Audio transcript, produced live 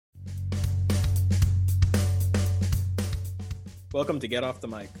Welcome to Get Off the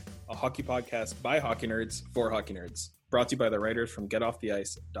Mic, a hockey podcast by hockey nerds for hockey nerds, brought to you by the writers from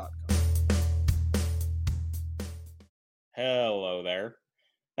GetOffTheIce.com. Hello there.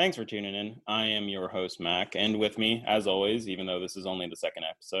 Thanks for tuning in. I am your host, Mac, and with me, as always, even though this is only the second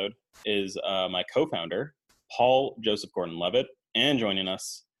episode, is my co-founder, Paul Joseph Gordon-Levitt, and joining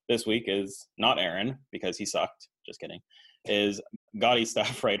us this week is not Aaron, because he sucked, just kidding, is Gaudy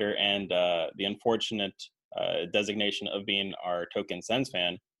staff writer and the unfortunate designation of being our token Sens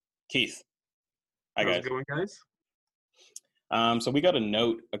fan, Keith. Hi, guys. How's it going, guys? So we got a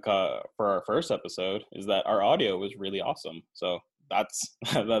note for our first episode is that our audio was really awesome. So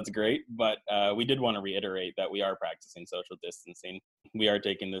that's great. But we did want to reiterate that we are practicing social distancing. We are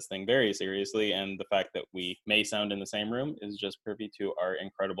taking this thing very seriously. And the fact that we may sound in the same room is just privy to our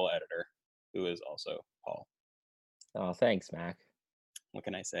incredible editor, who is also Paul. Oh, thanks, Mac. What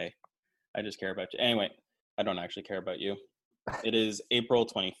can I say? I just care about you. Anyway, I don't actually care about you. It is April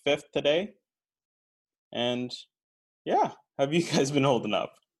 25th today. And yeah, have you guys been holding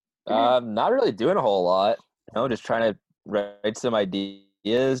up? Not really doing a whole lot. Just trying to write some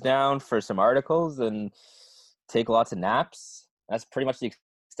ideas down for some articles and take lots of naps. That's pretty much the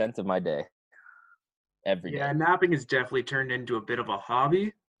extent of my day. Every day. Yeah, napping has definitely turned into a bit of a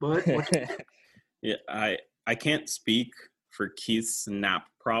hobby, but Yeah, I can't speak for Keith's nap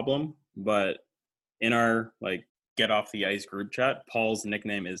problem, but in our Get Off the Ice group chat, Paul's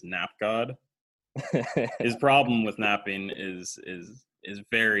nickname is Nap God. His problem with napping is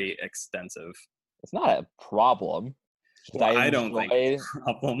very extensive. It's not a problem. Well, I don't think it's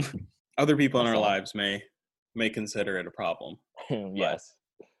a problem. Other people in our lives may consider it a problem. Yes.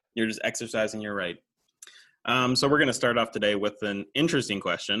 You're just exercising your right. So we're going to start off today with an interesting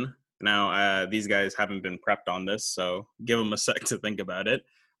question. Now, these guys haven't been prepped on this, so give them a sec to think about it.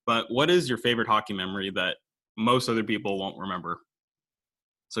 But what is your favorite hockey memory that most other people won't remember?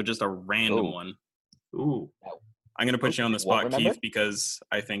 So just a random one. Ooh. I'm going to put you on the spot, Keith, because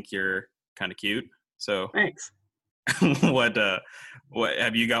I think you're kind of cute. So Thanks. what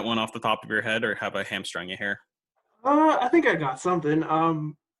have you got one off the top of your head, or have I hamstrung you here? I think I got something.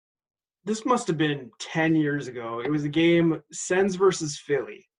 This must have been 10 years ago. It was a game, Sens versus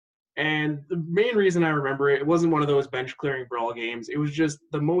Philly. And the main reason I remember it wasn't one of those bench clearing brawl games. It was just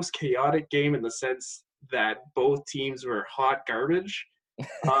the most chaotic game in the sense that both teams were hot garbage.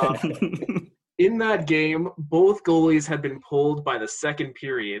 In that game, both goalies had been pulled by the second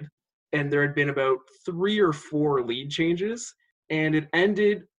period, and there had been about 3 or 4 lead changes, and it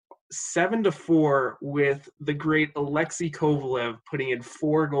ended 7-4 with the great Alexei Kovalev putting in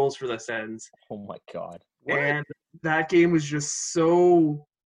 4 goals for the Sens. Oh my God. And that game was just so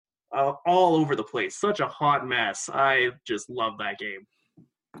all over the place. Such a hot mess. I just love that game.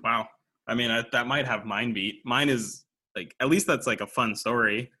 Wow. I mean, that might have mine beat. Mine is, at least that's a fun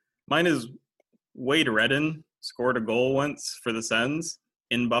story. Mine is Wade Redden scored a goal once for the Sens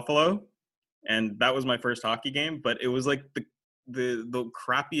in Buffalo, and that was my first hockey game, but it was the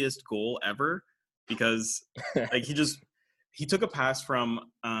crappiest goal ever because he took a pass from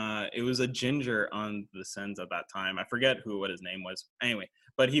it was a ginger on the Sens at that time. I forget what his name was. Anyway,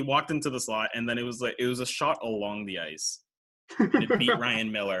 but he walked into the slot, and then it was a shot along the ice. And it beat Ryan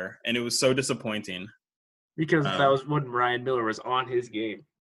Miller, and it was so disappointing. Because that was when Ryan Miller was on his game.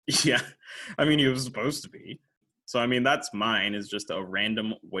 Yeah. I mean, he was supposed to be. So, I mean, that's mine, is just a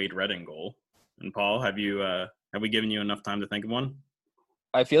random Wade Redden goal. And Paul, have we given you enough time to think of one?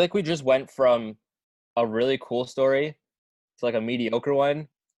 I feel like we just went from a really cool story to a mediocre one,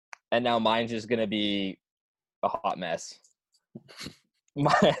 and now mine's just gonna be a hot mess.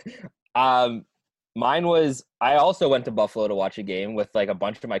 Mine was, I also went to Buffalo to watch a game with a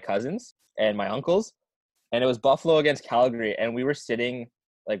bunch of my cousins and my uncles, and it was Buffalo against Calgary, and we were sitting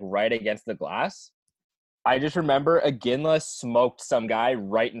right against the glass. I just remember Iginla smoked some guy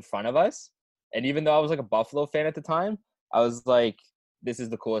right in front of us, and even though I was a Buffalo fan at the time, I was like, this is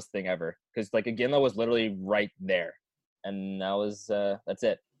the coolest thing ever, because Iginla was literally right there, and that's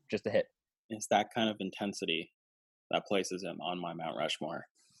it, just a hit. It's that kind of intensity that places him on my Mount Rushmore.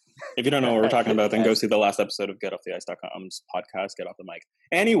 If you don't know what we're talking about, then go see the last episode of GetOffTheIce.com's podcast, Get Off the Mic.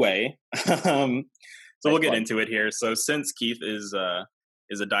 Anyway, so we'll get into it here. So since Keith is a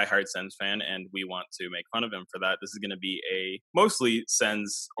diehard Sens fan, and we want to make fun of him for that, this is going to be a mostly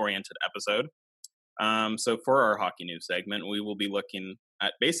Sens-oriented episode. So for our hockey news segment, we will be looking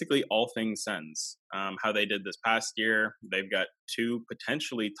at basically all things Sens, how they did this past year. They've got 2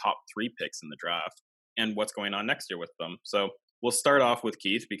 potentially top 3 picks in the draft, and what's going on next year with them. So we'll start off with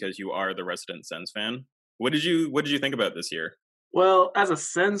Keith, because you are the resident Sens fan. What did you think about this year? Well, as a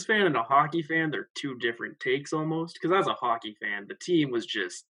Sens fan and a hockey fan, they're two different takes almost. Because as a hockey fan, the team was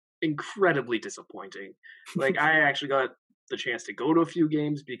just incredibly disappointing. Like, I actually got the chance to go to a few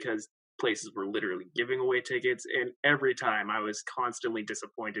games because places were literally giving away tickets, and every time I was constantly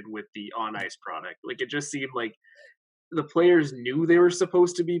disappointed with the on ice product. Like, it just seemed like the players knew they were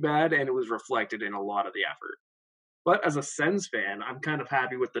supposed to be bad, and it was reflected in a lot of the effort. But as a Sens fan, I'm kind of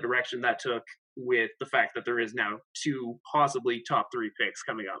happy with the direction that took with the fact that there is now two possibly top three picks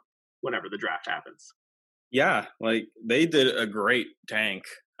coming up whenever the draft happens. Yeah, like they did a great tank,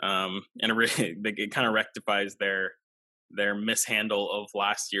 and it kind of rectifies their mishandle of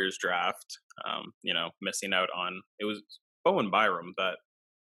last year's draft. Missing out on it was Bowen Byram that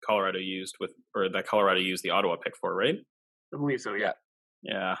Colorado used the Ottawa pick for, right? I believe so, yeah.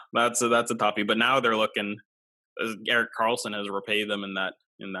 Yeah, that's a toughie. But now they're looking. Eric Carlson has repaid them in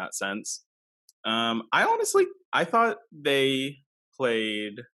that sense. I thought they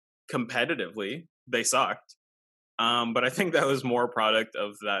played competitively. They sucked, but I think that was more product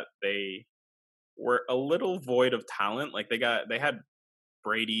of that they were a little void of talent. Like they had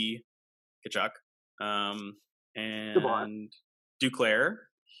Brady Kachuk, and Duclair.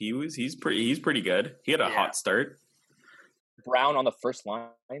 He's pretty good. He had a hot start. Brown on the first line.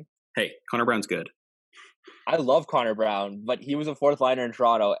 Hey, Connor Brown's good. I love Connor Brown, but he was a fourth liner in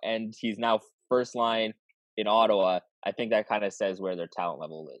Toronto, and he's now first line in Ottawa. I think that kind of says where their talent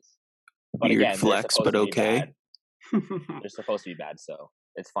level is. But Weird again, flex, but okay. They're supposed to be bad, so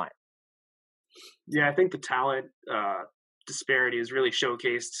it's fine. Yeah, I think the talent disparity is really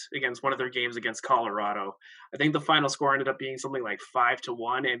showcased against one of their games against Colorado. I think the final score ended up being something like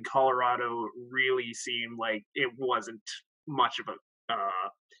 5-1, and Colorado really seemed like it wasn't much of a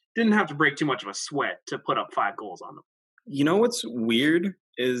didn't have to break too much of a sweat to put up 5 goals on them. You know what's weird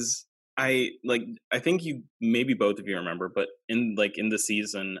is I think you maybe both of you remember, but in the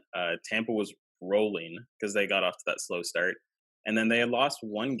season, Tampa was rolling because they got off to that slow start, and then they had lost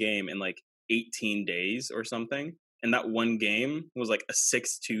one game in 18 days or something, and that one game was like a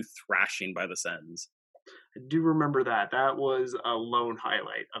 6-2 thrashing by the Sens. I do remember that. That was a lone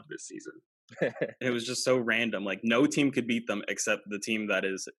highlight of this season. It was just so random. Like no team could beat them except the team that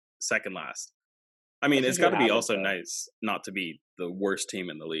is second last. I mean, it's got to be also nice not to be the worst team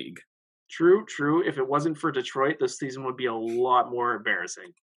in the league. True. If it wasn't for Detroit, this season would be a lot more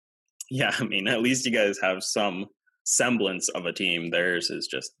embarrassing. Yeah, I mean, at least you guys have some semblance of a team. Theirs is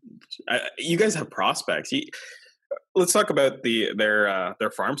just you guys have prospects. Let's talk about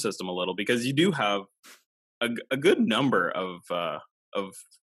their farm system a little, because you do have a good number of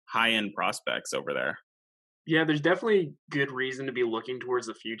high-end prospects over there. Yeah, there's definitely good reason to be looking towards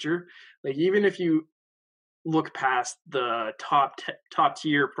the future. Like, even if you look past the top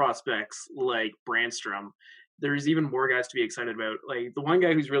tier prospects like Brandstrom, there's even more guys to be excited about. Like, the one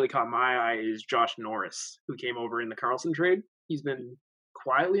guy who's really caught my eye is Josh Norris, who came over in the Carlson trade. He's been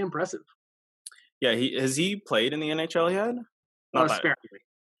quietly impressive. Yeah, has he played in the NHL yet? Sparingly.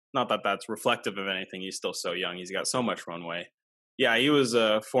 Not that that's reflective of anything. He's still so young. He's got so much runway. Yeah, he was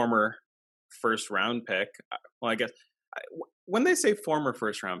a former first-round pick. Well, I guess when they say former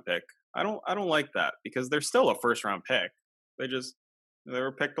first-round pick, I don't like that, because they're still a first-round pick. They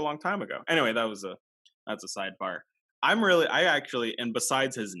were picked a long time ago. Anyway, that's a sidebar. I actually, and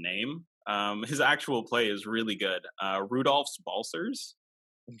besides his name, his actual play is really good. Rudolph's Balsers.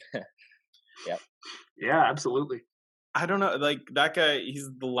 Yep. Yeah, absolutely. I don't know, like that guy. He's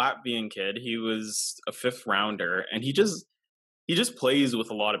the Latvian kid. He was a 5th rounder, and he just plays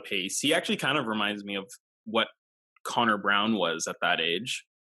with a lot of pace. He actually kind of reminds me of what Connor Brown was at that age,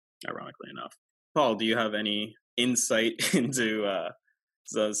 ironically enough. Paul, do you have any insight into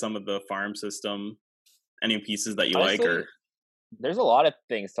some of the farm system? Any pieces that you Honestly, like? Or there's a lot of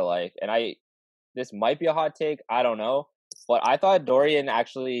things to like, and this might be a hot take, I don't know, but I thought Dorian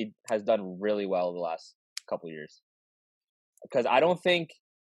actually has done really well the last couple of years, because I don't think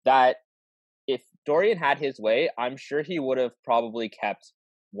that if Dorian had his way, I'm sure he would have probably kept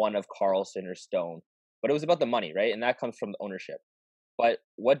one of Carlson or Stone. But it was about the money, right? And that comes from the ownership. But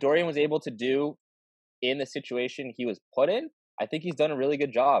what Dorian was able to do in the situation he was put in, I think he's done a really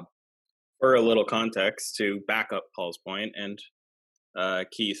good job. For a little context to back up Paul's point, and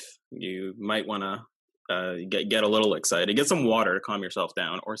Keith, you might want to get a little excited. Get some water to calm yourself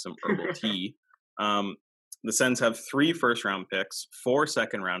down, or some herbal tea. The Sens have 3 first-round picks, 4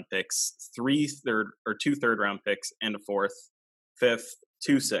 second-round picks, 2 third-round picks, and a 4th, 5th,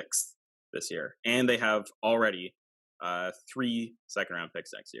 2 6th this year. And they have already 3 second-round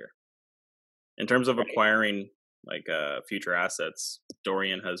picks next year. In terms of acquiring future assets,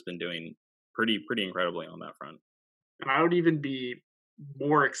 Dorian has been doing pretty incredibly on that front. And I would even be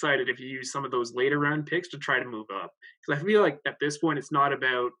more excited if you use some of those later round picks to try to move up. Because I feel like at this point, it's not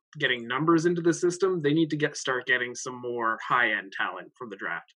about getting numbers into the system. They need to start getting some more high end talent from the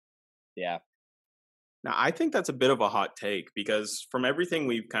draft. Yeah. Now, I think that's a bit of a hot take because from everything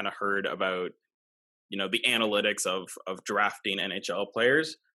we've kind of heard about, the analytics of drafting NHL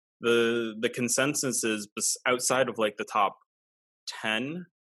players, the consensus is outside of like the top 10,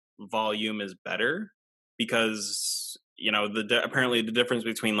 volume is better because apparently the difference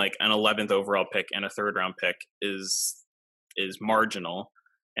between like an 11th overall pick and a third round pick is marginal,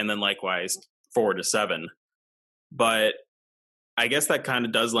 and then likewise 4 to 7. But I guess that kind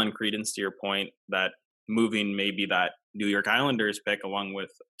of does lend credence to your point that moving maybe that New York Islanders pick along with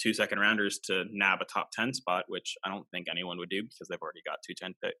 2 second rounders to nab a top 10 spot, which I don't think anyone would do because they've already got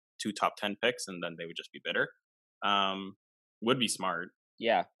two top 10 picks, and then they would just be bitter. Would be smart.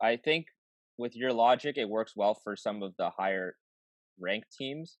 Yeah, I think with your logic, it works well for some of the higher ranked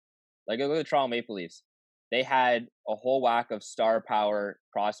teams. Like look at the Toronto Maple Leafs. They had a whole whack of star power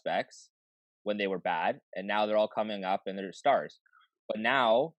prospects when they were bad, and now they're all coming up and they're stars. But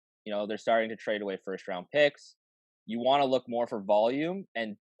now, they're starting to trade away first round picks. You want to look more for volume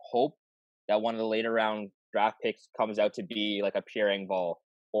and hope that one of the later round draft picks comes out to be like a Pierre Engvall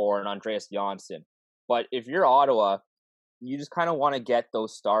or an Andreas Janssen. But if you're Ottawa, you just kind of want to get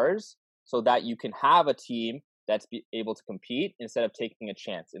those stars so that you can have a team that's able to compete instead of taking a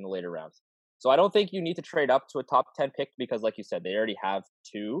chance in the later rounds. So I don't think you need to trade up to a top 10 pick because, like you said, they already have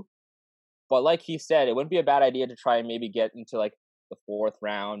 2. But like he said, it wouldn't be a bad idea to try and maybe get into like the 4th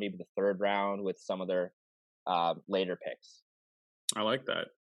round, maybe the 3rd round with some of their later picks. I like that.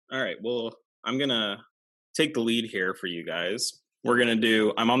 All right. Well, I'm going to take the lead here for you guys.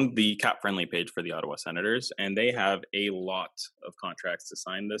 I'm on the cap-friendly page for the Ottawa Senators, and they have a lot of contracts to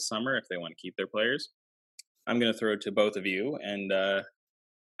sign this summer if they want to keep their players. I'm going to throw it to both of you, and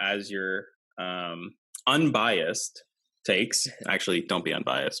as your unbiased takes, actually, don't be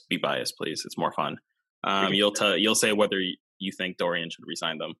unbiased. Be biased, please. It's more fun. You'll say whether you think Dorian should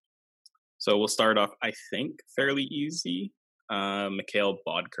resign them. So we'll start off, I think, fairly easy. Mikhail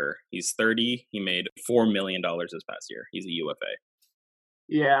Bodker. He's 30. He made $4 million this past year. He's a UFA.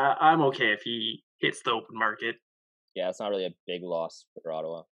 Yeah, I'm okay if he hits the open market. Yeah, it's not really a big loss for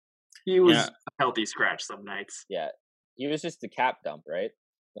Ottawa. He was a healthy scratch some nights. Yeah, he was just a cap dump, right?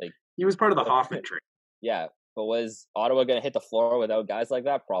 Like he was part of the Hoffman trade. Yeah, but was Ottawa going to hit the floor without guys like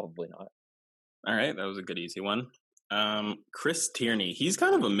that? Probably not. All right, that was a good easy one. Chris Tierney. He's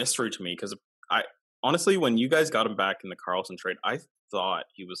kind of a mystery to me because honestly, when you guys got him back in the Carlson trade, I thought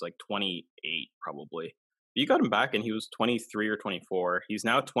he was like 28 probably. You got him back and he was 23 or 24. He's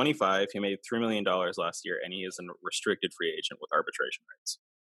now 25. He made $3 million last year, and he is a restricted free agent with arbitration rights.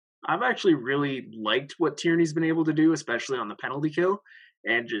 I've actually really liked what Tierney's been able to do, especially on the penalty kill,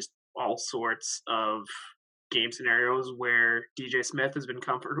 and just all sorts of game scenarios where DJ Smith has been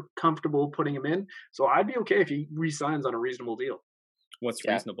comfortable putting him in. So I'd be okay if he re-signs on a reasonable deal. What's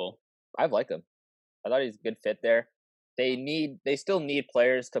reasonable? I've liked him. I thought he's a good fit there. They still need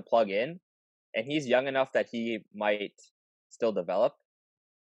players to plug in, and he's young enough that he might still develop,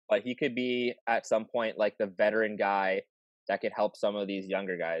 but he could be at some point like the veteran guy that could help some of these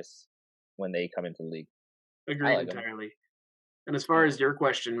younger guys when they come into the league. Agreed entirely. And as far as your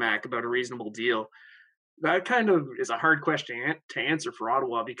question, Mac, about a reasonable deal, that kind of is a hard question to answer for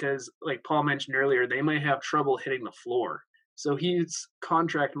Ottawa because, like Paul mentioned earlier, they might have trouble hitting the floor. So his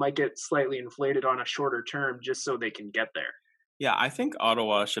contract might get slightly inflated on a shorter term just so they can get there. Yeah, I think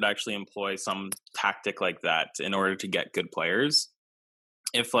Ottawa should actually employ some tactic like that in order to get good players.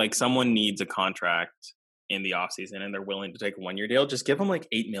 If like someone needs a contract in the offseason and they're willing to take a 1-year deal, just give him like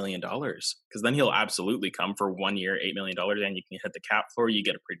 $8 million because then he'll absolutely come for 1 year, $8 million, and you can hit the cap floor. You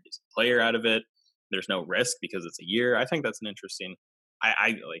get a pretty decent player out of it. There's no risk because it's a year. I think that's an interesting.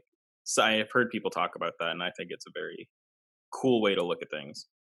 I've heard people talk about that, and I think it's a very cool way to look at things.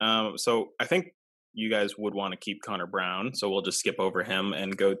 So I think you guys would want to keep Connor Brown, so we'll just skip over him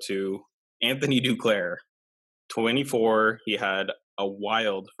and go to Anthony Duclair. 24. He had a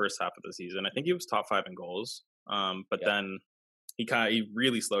wild first half of the season. I think he was top 5 in goals, but then he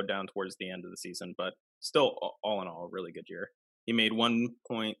really slowed down towards the end of the season. But still, all in all, a really good year. He made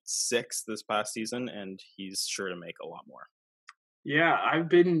 1.6 this past season, and he's sure to make a lot more. Yeah, I've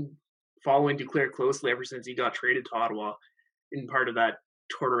been following Duclair closely ever since he got traded to Ottawa, in part of that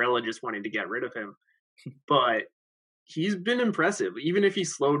Tortorella just wanting to get rid of him. But he's been impressive. Even if he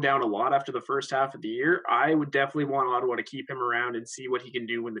slowed down a lot after the first half of the year, I would definitely want Ottawa to keep him around and see what he can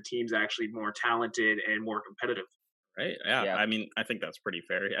do when the team's actually more talented and more competitive. Right? Yeah. I mean, I think that's pretty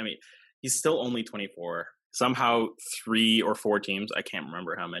fair. I mean, he's still only 24. somehow 3 or 4 teams, I can't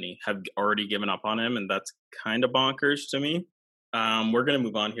remember how many, have already given up on him, and that's kind of bonkers to me. We're going to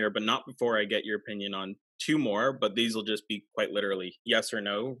move on here, but not before I get your opinion on 2 more, but these will just be quite literally yes or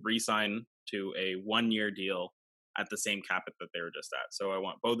no, re-sign to a 1-year deal at the same cap that they were just at. So I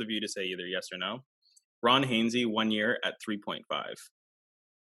want both of you to say either yes or no. Ron Hainsey, 1 year at 3.5.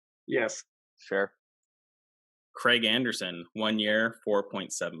 Yes. Sure. Craig Anderson, 1 year,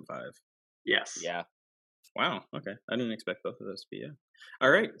 4.75. Yes. Yeah. Wow. Okay. I didn't expect both of those to be yeah. All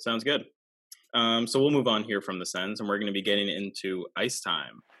right. Sounds good. So we'll move on here from the Sens, and we're going to be getting into Ice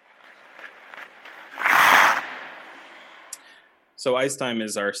Time. So Ice Time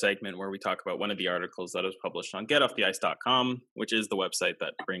is our segment where we talk about one of the articles that was published on getofftheice.com, which is the website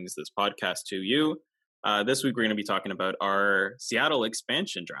that brings this podcast to you. This week, we're going to be talking about our Seattle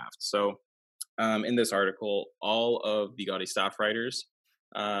expansion draft. So in this article, all of the Gaudy staff writers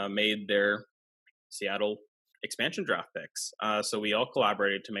made their Seattle expansion draft picks. So we all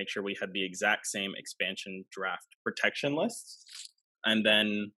collaborated to make sure we had the exact same expansion draft protection lists. And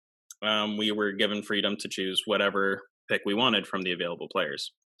then we were given freedom to choose whatever pick we wanted from the available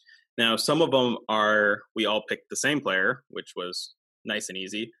players. Now, some of them are, we all picked the same player, which was nice and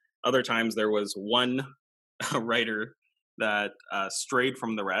easy. Other times there was one writer that strayed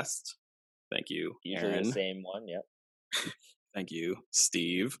from the rest. Thank you, Usually Aaron. the same one, yep. Thank you,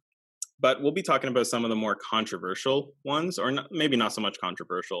 Steve. But we'll be talking about some of the more controversial ones, or not, maybe not so much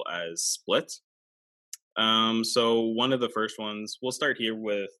controversial as split. So one of the first ones, we'll start here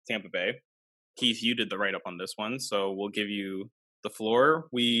with Tampa Bay. Keith, you did the write-up on this one, so we'll give you the floor.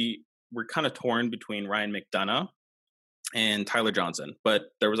 We were kind of torn between Ryan McDonough and Tyler Johnson, but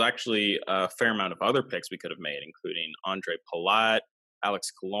there was actually a fair amount of other picks we could have made, including Andre Palat,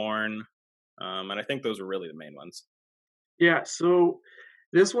 Alex Killorn, and I think those were really the main ones. Yeah, so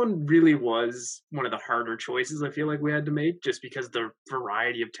this one really was one of the harder choices I feel like we had to make, just because the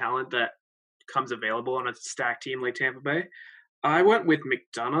variety of talent that comes available on a stacked team like Tampa Bay. I went with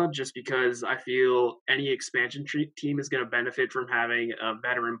McDonough just because I feel any expansion team is going to benefit from having a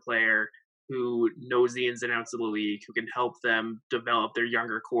veteran player who knows the ins and outs of the league, who can help them develop their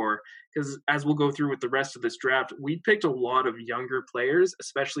younger core. Because as we'll go through with the rest of this draft, we picked a lot of younger players,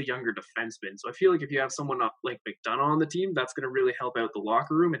 especially younger defensemen. So I feel like if you have someone like McDonough on the team, that's going to really help out the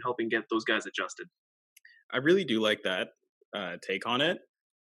locker room and helping get those guys adjusted. I really do like that take on it.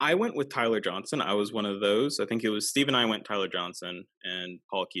 I went with Tyler Johnson. I was one of those. I think it was Steve and I went Tyler Johnson, and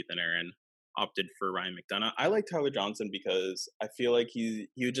Paul, Keith, and Aaron opted for Ryan McDonough. I like Tyler Johnson because I feel like he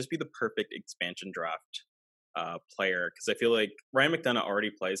would just be the perfect expansion draft player, because I feel like Ryan McDonough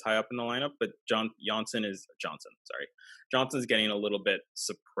already plays high up in the lineup, but Johnson's getting a little bit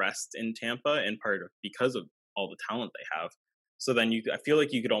suppressed in Tampa, in part because of all the talent they have. So then I feel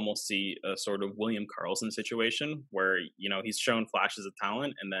like you could almost see a sort of William Karlsson situation where, he's shown flashes of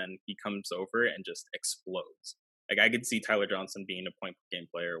talent and then he comes over and just explodes. Like, I could see Tyler Johnson being a point per game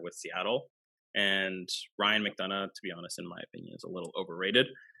player with Seattle, and Ryan McDonough, to be honest, in my opinion, is a little overrated.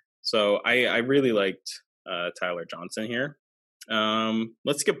 So I really liked Tyler Johnson here.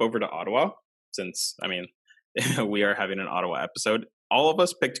 Let's skip over to Ottawa, since, we are having an Ottawa episode. All of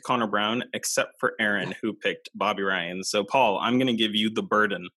us picked Connor Brown except for Aaron, who picked Bobby Ryan. So, Paul, I'm going to give you the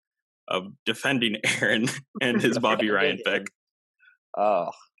burden of defending Aaron and his Bobby Ryan pick. Oh,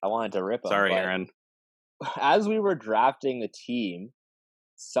 I wanted to rip him. Sorry, Aaron. As we were drafting the team,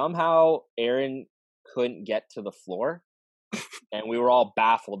 somehow Aaron couldn't get to the floor, and we were all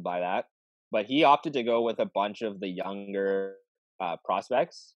baffled by that. But he opted to go with a bunch of the younger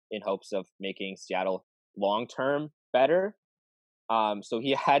prospects in hopes of making Seattle long-term better. So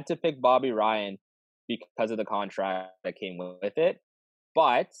he had to pick Bobby Ryan because of the contract that came with it.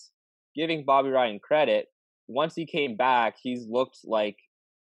 But giving Bobby Ryan credit, once he came back, he's looked like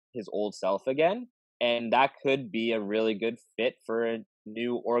his old self again. And that could be a really good fit for a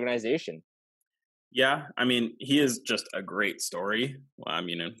new organization. Yeah, he is just a great story.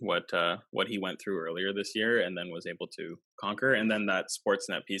 What he went through earlier this year and then was able to conquer. And then that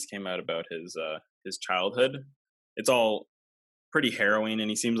Sportsnet piece came out about his childhood. It's all pretty harrowing, and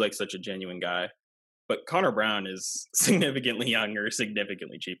he seems like such a genuine guy. But Connor Brown is significantly younger,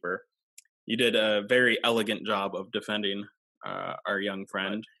 significantly cheaper. You did a very elegant job of defending our young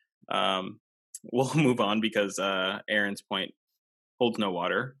friend. We'll move on because Aaron's point holds no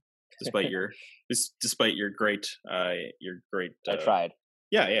water, despite your great. I tried.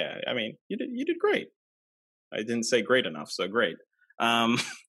 Yeah. You did great. I didn't say great enough, so great.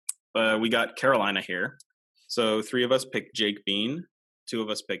 We got Carolina here. So 3 of us picked Jake Bean. 2 of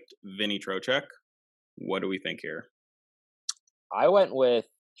us picked Vinny Trocheck. What do we think here? I went with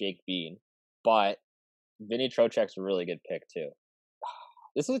Jake Bean, but Vinny Trocheck's a really good pick too.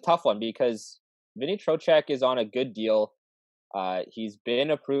 This is a tough one because Vinny Trocheck is on a good deal. He's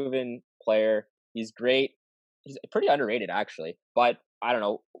been a proven player. He's great. He's pretty underrated actually. But I don't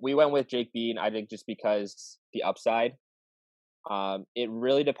know. We went with Jake Bean, I think, just because the upside. It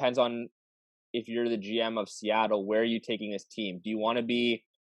really depends on if you're the GM of Seattle, where are you taking this team? Do you want to be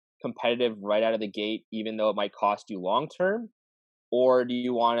competitive right out of the gate, even though it might cost you long term? Or do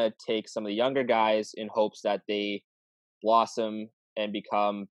you want to take some of the younger guys in hopes that they blossom and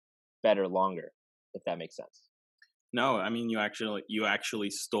become better longer, if that makes sense? No, I mean, you actually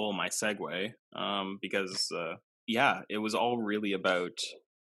stole my segue, because it was all really about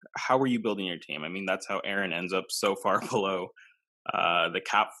how are you building your team. I mean, that's how Aaron ends up so far below the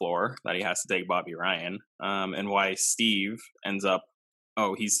cap floor that he has to take Bobby Ryan, and why Steve ends up,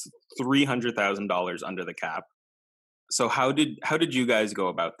 he's $300,000 under the cap. So how did you guys go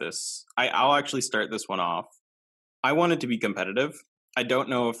about this? I'll actually start this one off. I wanted to be competitive. I don't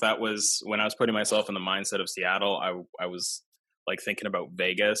know if that was when I was putting myself in the mindset of Seattle. I was like thinking about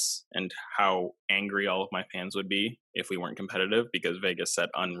Vegas and how angry all of my fans would be if we weren't competitive, because Vegas set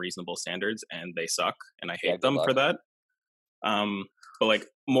unreasonable standards and they suck, and I hate them for that. But like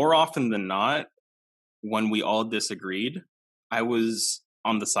more often than not, when we all disagreed, I was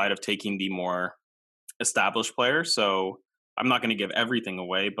on the side of taking the more established player. So I'm not going to give everything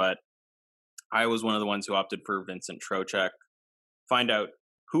away, but I was one of the ones who opted for Vincent Trocheck. Find out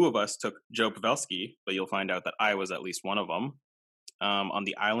who of us took Joe Pavelski, but you'll find out that I was at least one of them. On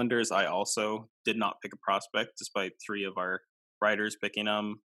the Islanders, I also did not pick a prospect, despite three of our writers picking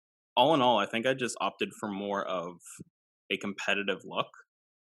them. All in all, I think I just opted for more of a competitive look.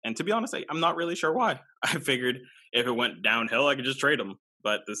 And to be honest, I'm not really sure why. I figured if it went downhill, I could just trade them.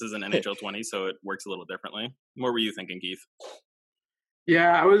 But this is an NHL 20, so it works a little differently. What were you thinking, Keith?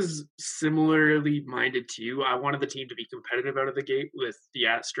 Yeah, I was similarly minded to you. I wanted the team to be competitive out of the gate, with the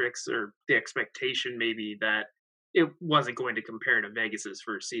asterisks or the expectation maybe that it wasn't going to compare to Vegas's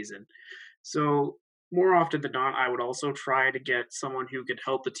first season. So more often than not, I would also try to get someone who could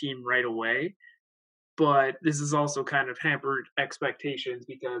help the team right away. But this is also kind of hampered expectations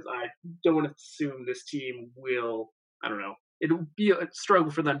because I don't assume this team will, I don't know, it'll be a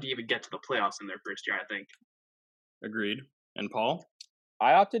struggle for them to even get to the playoffs in their first year, I think. Agreed. And Paul?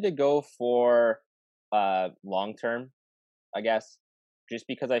 I opted to go for long term, I guess, just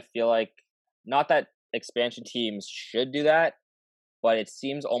because I feel like, not that expansion teams should do that, but it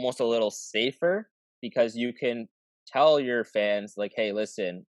seems almost a little safer because you can tell your fans, like, hey,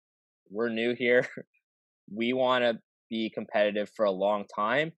 listen, we're new here. We want to be competitive for a long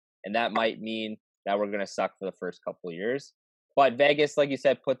time, and that might mean that we're going to suck for the first couple of years. But Vegas, like you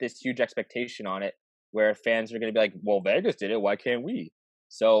said, put this huge expectation on it where fans are going to be like, well, Vegas did it, why can't we?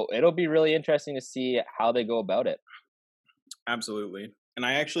 So it'll be really interesting to see how they go about it. Absolutely. And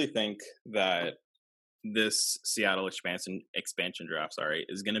I actually think that this Seattle expansion draft,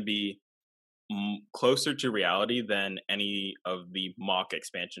 is going to be closer to reality than any of the mock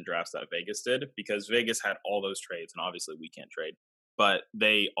expansion drafts that Vegas did, because Vegas had all those trades, and obviously we can't trade, but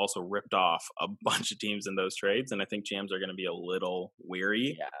they also ripped off a bunch of teams in those trades, and I think GMs are going to be a little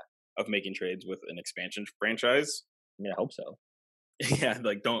weary of making trades with an expansion franchise. I mean, I hope so. Yeah,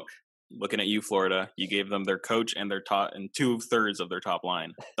 like looking at you, Florida, you gave them their coach and their top and 2/3 of their top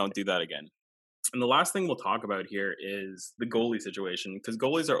line. Don't do that again. And the last thing we'll talk about here is the goalie situation, because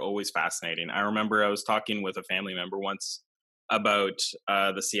goalies are always fascinating. I remember I was talking with a family member once about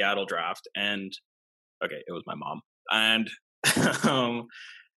the Seattle draft, and it was my mom, and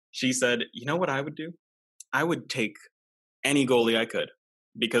she said, "You know what I would do? I would take any goalie I could,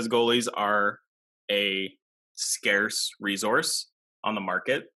 because goalies are a scarce resource on the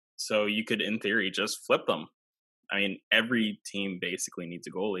market. So you could, in theory, just flip them. I mean, every team basically needs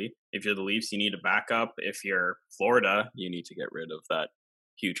a goalie. If you're the Leafs, you need a backup. If you're Florida, you need to get rid of that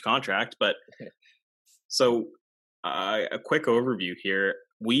huge contract. But so a quick overview here.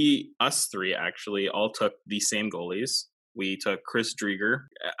 Us three actually all took the same goalies. We took Chris Drieger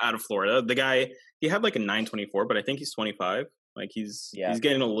out of Florida. The guy, he had like a 924, but I think he's 25. Like he's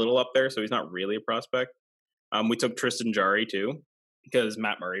getting a little up there, so he's not really a prospect. We took Tristan Jarry too, because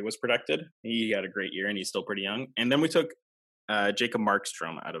Matt Murray was protected. He had a great year, and he's still pretty young. And then we took Jacob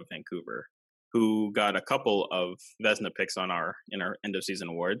Markstrom out of Vancouver, who got a couple of Vezina picks in our end of season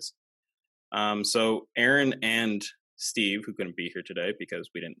awards. So Aaron and Steve, who couldn't be here today because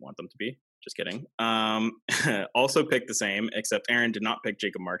we didn't want them to be, just kidding, also picked the same, except Aaron did not pick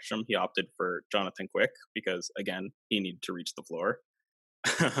Jacob Markstrom. He opted for Jonathan Quick because, again, he needed to reach the floor.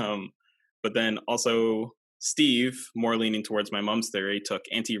 But then also Steve, more leaning towards my mom's theory, took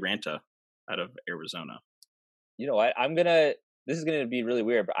Antti Ranta out of Arizona. you know what? This is gonna be really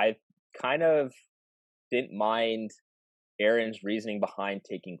weird, but I kind of didn't mind Aaron's reasoning behind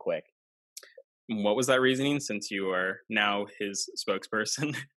taking Quick. What was that reasoning, since you are now his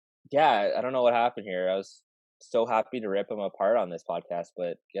spokesperson? Yeah, I don't know what happened here. I was so happy to rip him apart on this podcast,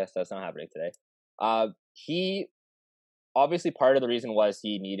 but guess that's not happening today. He obviously, part of the reason was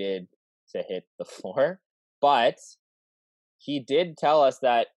he needed to hit the floor, but he did tell us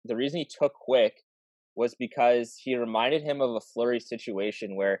that the reason he took Quick was because he reminded him of a Fleury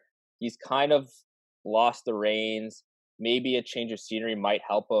situation where he's kind of lost the reins. Maybe a change of scenery might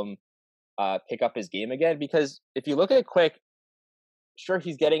help him pick up his game again. Because if you look at Quick, sure,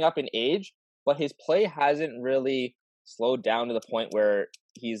 he's getting up in age, but his play hasn't really slowed down to the point where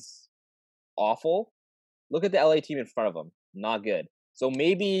he's awful. Look at the LA team in front of him. Not good. So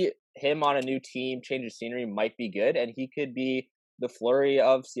maybe him on a new team, change of scenery might be good, and he could be the Fleury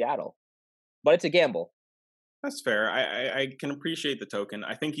of Seattle. But it's a gamble. That's fair. I can appreciate the token.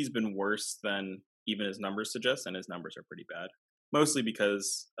 I think he's been worse than even his numbers suggest, and his numbers are pretty bad. Mostly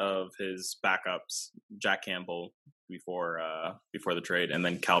because of his backups, Jack Campbell before the trade, and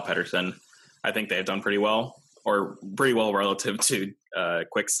then Cal Pettersson. I think they've done pretty well relative to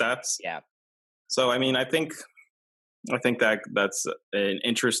Quick stats. Yeah. So I mean, I think that's an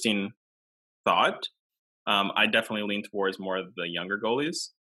interesting thought. I definitely lean towards more of the younger goalies.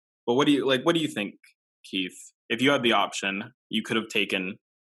 But what do you think, Keith? If you had the option, you could have taken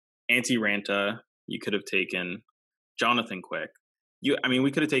Antti Ranta, you could have taken Jonathan Quick.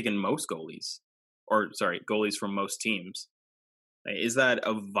 We could have taken most goalies from most teams. Is that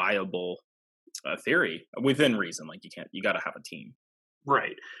a viable theory within reason? Like you got to have a team,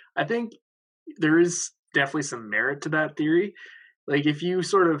 right? I think there is definitely some merit to that theory. Like if you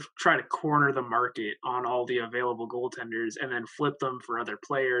sort of try to corner the market on all the available goaltenders and then flip them for other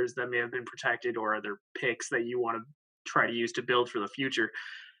players that may have been protected or other picks that you want to try to use to build for the future,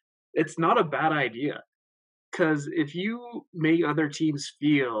 it's not a bad idea. Because if you make other teams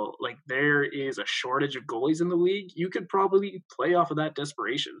feel like there is a shortage of goalies in the league, you could probably play off of that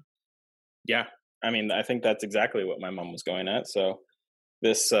desperation. Yeah. I mean, I think that's exactly what my mom was going at. So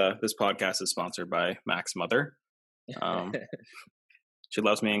this podcast is sponsored by Mac's mother. She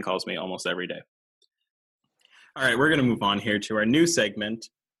loves me and calls me almost every day. All right, we're going to move on here to our new segment,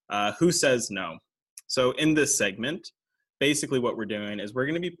 Who Says No? So in this segment, basically what we're doing is we're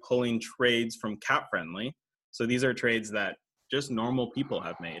going to be pulling trades from Cap Friendly. So these are trades that just normal people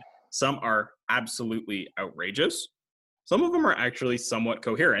have made. Some are absolutely outrageous. Some of them are actually somewhat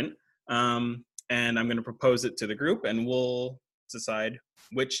coherent. And I'm going to propose it to the group, and we'll decide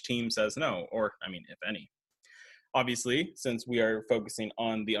which team says no, or, if any. Obviously, since we are focusing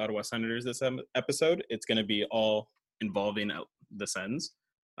on the Ottawa Senators this episode, it's going to be all involving the Sens.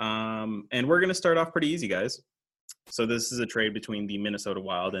 And we're going to start off pretty easy, guys. So this is a trade between the Minnesota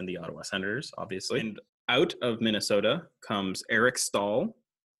Wild and the Ottawa Senators, obviously. And out of Minnesota comes Eric Stahl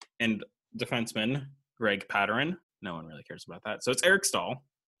and defenseman Greg Pateryn. No one really cares about that. So it's Eric Stahl.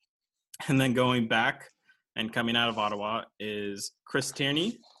 And then going back and coming out of Ottawa is Chris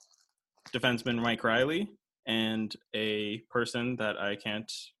Tierney, defenseman Mike Riley, and a person that I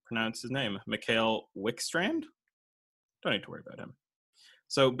can't pronounce his name, Mikhail Wickstrand. Don't need to worry about him.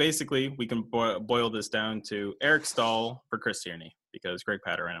 So basically, we can boil this down to Eric Stahl for Chris Tierney, because Greg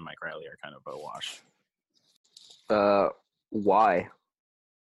Pateryn and Mike Riley are kind of a wash. Why?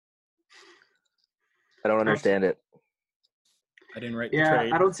 I don't understand it. I didn't write the trade.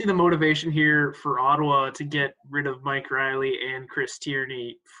 Yeah, I don't see the motivation here for Ottawa to get rid of Mike Riley and Chris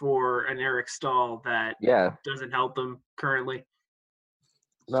Tierney for an Eric Stahl that doesn't help them currently.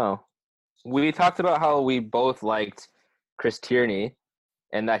 No. We talked about how we both liked Chris Tierney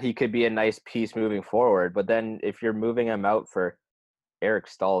and that he could be a nice piece moving forward. But then if you're moving him out for Eric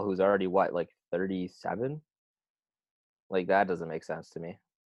Stahl, who's already, 37? Like, that doesn't make sense to me.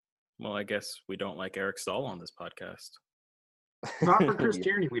 Well, I guess we don't like Eric Stahl on this podcast. Not for Chris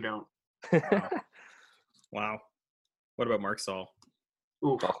Tierney, we don't. Wow. What about Mark Stahl?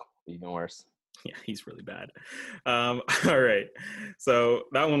 Oof. Oh, even worse. Yeah, he's really bad. All right. So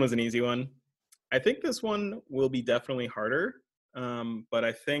that one was an easy one. I think this one will be definitely harder, but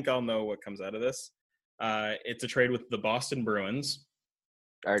I think I'll know what comes out of this. It's a trade with the Boston Bruins.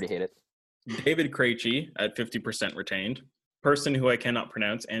 I already hate it. David Krejci at 50% retained. Person who I cannot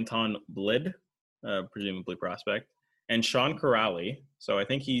pronounce, Anton Blid, presumably prospect. And Sean Corrali, so I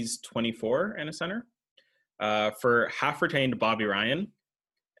think he's 24 and a center, for half-retained Bobby Ryan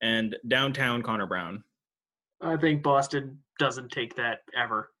and downtown Connor Brown. I think Boston doesn't take that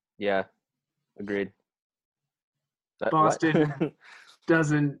ever. Yeah, agreed. Boston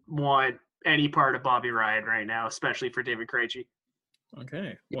doesn't want any part of Bobby Ryan right now, especially for David Krejci.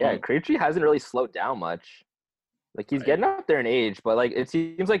 Okay. Yeah, Krejci hasn't really slowed down much. Like, he's getting up there in age, but, like, it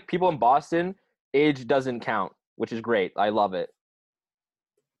seems like people in Boston, age doesn't count, which is great. I love it.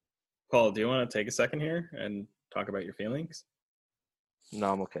 Paul, do you want to take a second here and talk about your feelings?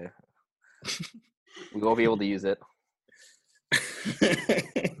 No, I'm okay. We won't be able to use it.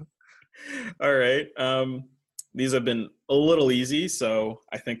 All right. These have been a little easy, so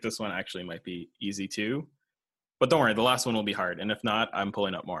I think this one actually might be easy too. But don't worry, the last one will be hard. And if not, I'm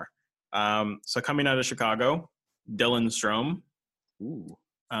pulling up more. So coming out of Chicago, Dylan Strome. Ooh.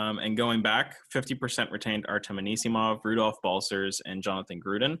 And going back, 50% retained Artem Anisimov, Rudolph Balcers, and Jonathan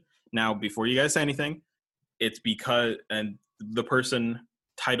Gruden. Now, before you guys say anything, it's because, and the person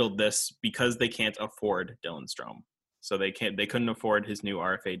titled this because they can't afford Dylan Strome. So they couldn't afford his new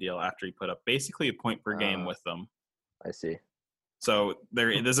RFA deal after he put up basically a point per game with them. I see. So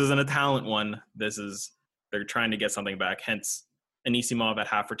this isn't a talent one. They're trying to get something back. Hence, Anisimov at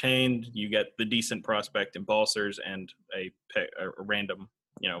half retained. You get the decent prospect in Balcers and a random,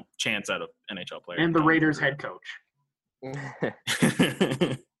 chance at an NHL player. And the Raiders head coach.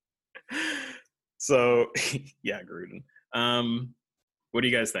 So, yeah, Gruden. What do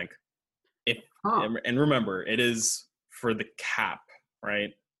you guys think? And remember, it is for the cap,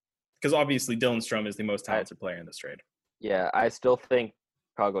 right? Because obviously Dylan Strome is the most talented player in this trade. Yeah, I still think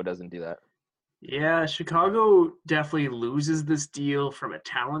Chicago doesn't do that. Yeah, Chicago definitely loses this deal from a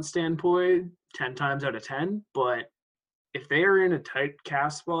talent standpoint 10 times out of 10. But if they are in a tight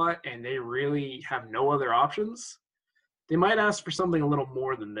cap spot and they really have no other options, they might ask for something a little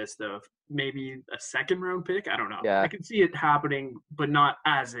more than this, though. Maybe a second-round pick? I don't know. Yeah. I can see it happening, but not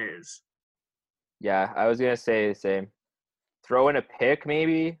as is. Yeah, I was going to say the same. Throw in a pick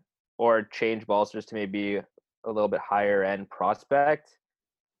maybe, or change Balcers to maybe a little bit higher-end prospect.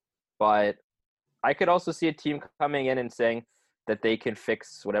 But I could also see a team coming in and saying that they can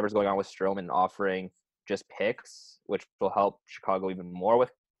fix whatever's going on with Strome and offering just picks, which will help Chicago even more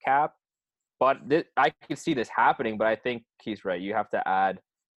with cap. But I can see this happening, but I think he's right. You have to add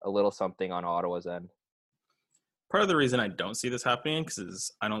a little something on Ottawa's end. Part of the reason I don't see this happening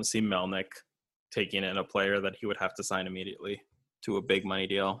is I don't see Melnyk taking in a player that he would have to sign immediately to a big money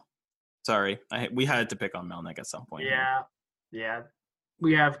deal. Sorry, we had to pick on Melnyk at some point. Yeah.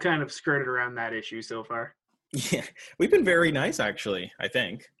 We have kind of skirted around that issue so far. Yeah, we've been very nice, actually, I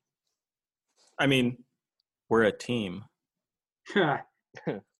think. I mean, we're a team. For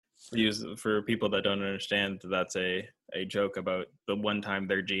people that don't understand, that's a joke about the one time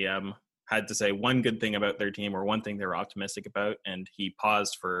their GM had to say one good thing about their team or one thing they were optimistic about, and he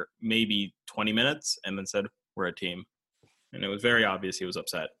paused for maybe 20 minutes and then said, we're a team. And it was very obvious he was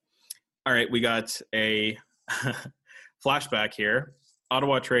upset. All right, we got a flashback here.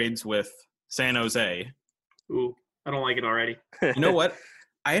 Ottawa trades with San Jose. Ooh, I don't like it already. You know what?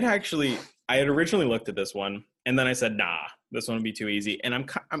 I had originally looked at this one, and then I said, nah, this one would be too easy. And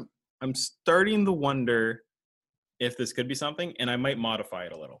I'm starting to wonder if this could be something, and I might modify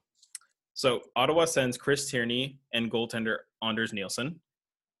it a little. So Ottawa sends Chris Tierney and goaltender Anders Nielsen.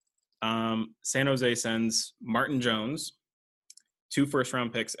 San Jose sends Martin Jones, 2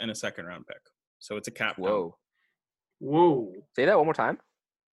 first-round picks, and a second-round pick. So it's a cap. Whoa. Say that one more time.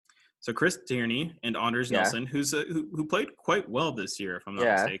 So Chris Tierney and Anders Nielsen, who played quite well this year, if I'm not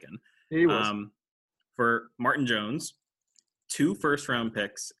mistaken. He was. For Martin Jones, 2 first-round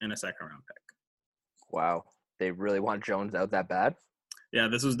picks and a second-round pick. Wow. They really want Jones out that bad? Yeah,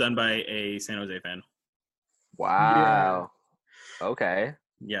 this was done by a San Jose fan. Wow. Yeah. Okay.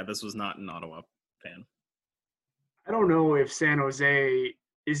 Yeah, this was not an Ottawa fan. I don't know if San Jose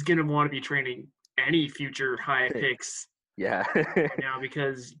is going to want to be trading any future high picks right now,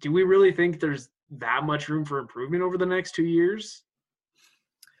 because do we really think there's that much room for improvement over the next 2 years?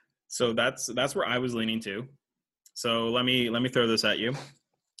 So that's where I was leaning to. So let me throw this at you.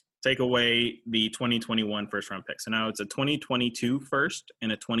 Take away the 2021 first round pick. So now it's a 2022 first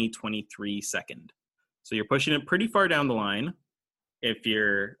and a 2023 second. So you're pushing it pretty far down the line if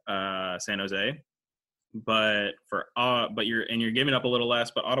you're San Jose. But you're giving up a little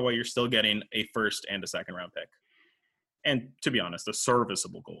less, but Ottawa, you're still getting a first and a second round pick. And to be honest, a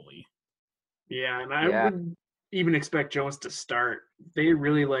serviceable goalie. Yeah, and I would even expect Jones to start. They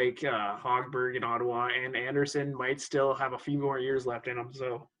really like Hogberg in Ottawa, and Anderson might still have a few more years left in him.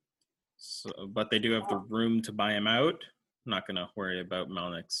 So, but they do have the room to buy him out. I'm not going to worry about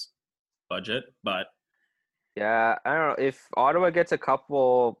Melnyk's budget, but yeah, I don't know. If Ottawa gets a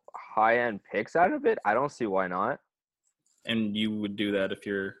couple high-end picks out of it, I don't see why not. And you would do that if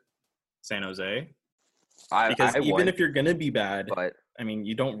you're San Jose? Because even if you're going to be bad, but I mean,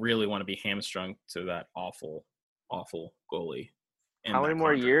 you don't really want to be hamstrung to that awful goalie. How many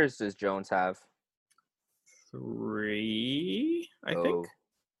more years does Jones have? 3, I think. Oh.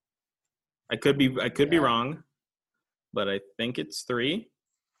 I could be wrong, but I think it's 3.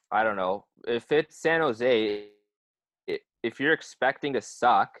 I don't know. If it's San Jose, if you're expecting to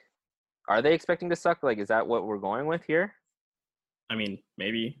suck, are they expecting to suck? Like, is that what we're going with here? I mean,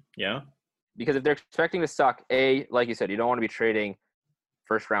 maybe, yeah. Because if they're expecting to suck, A, like you said, you don't want to be trading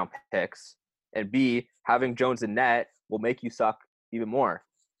first-round picks. And B, having Jones in net will make you suck even more.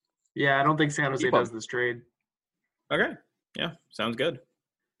 Yeah, I don't think San Jose does this trade. Okay. Yeah, sounds good.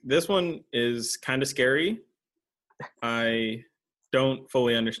 This one is kind of scary. I don't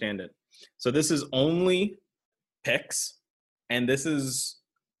fully understand it. So this is only picks, and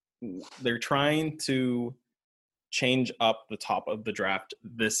they're trying to change up the top of the draft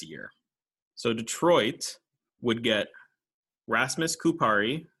this year. So Detroit would get Rasmus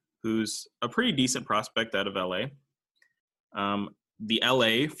Kupari, who's a pretty decent prospect out of LA, the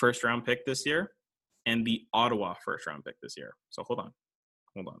LA first-round pick this year, and the Ottawa first-round pick this year. So hold on.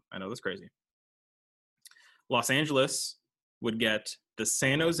 I know this is crazy. Los Angeles would get the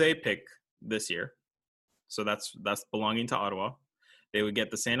San Jose pick this year. So that's belonging to Ottawa. They would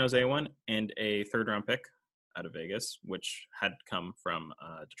get the San Jose one and a third-round pick out of Vegas, which had come from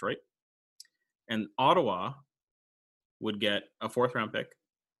Detroit. And Ottawa would get a fourth-round pick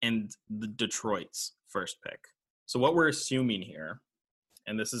and the Detroit's first pick. So what we're assuming here,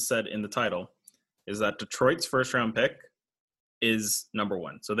 and this is said in the title, is that Detroit's first-round pick is number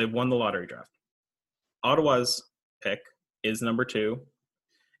 1. So they've won the lottery draft. Ottawa's pick is number 2,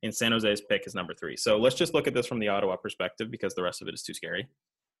 and San Jose's pick is number 3. So let's just look at this from the Ottawa perspective because the rest of it is too scary.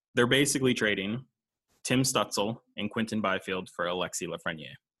 They're basically trading Tim Stutzel and Quinton Byfield for Alexis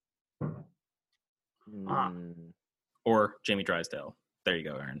Lafreniere. Or Jamie Drysdale. There you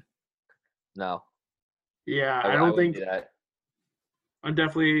go, Aaron. No. Yeah, I don't think do that. I'm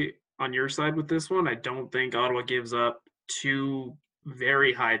definitely on your side with this one. I don't think Ottawa gives up 2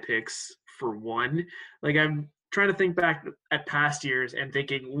 very high picks for 1. Like, I'm trying to think back at past years and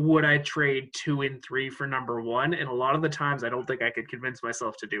thinking, would I trade 2 and 3 for number 1? And a lot of the times, I don't think I could convince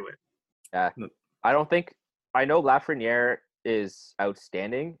myself to do it. Yeah, I know Lafreniere is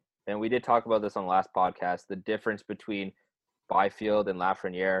outstanding, and we did talk about this on the last podcast, the difference between Byfield and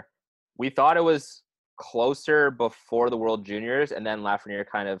Lafreniere. We thought it was closer before the World Juniors, and then Lafreniere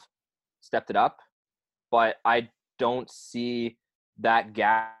kind of stepped it up. But I don't see that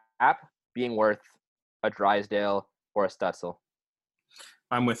gap being worth a Drysdale or a Stutzel.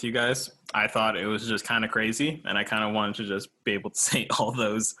 I'm with you guys. I thought it was just kind of crazy, and I kind of wanted to just be able to say all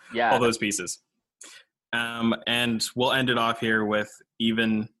those pieces. And we'll end it off here with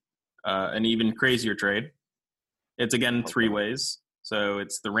an even crazier trade. It's again 3 ways. So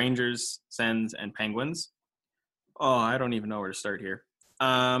it's the Rangers, Sens, and Penguins. Oh, I don't even know where to start here.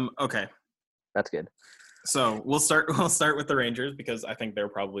 Okay. That's good. So we'll start with the Rangers because I think they're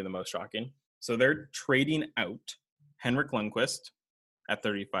probably the most shocking. So they're trading out Henrik Lundqvist at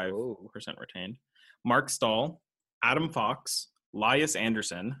 35% retained, Mark Stahl, Adam Fox, Lias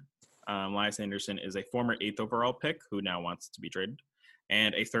Anderson. Lias Anderson is a former 8th overall pick who now wants to be traded,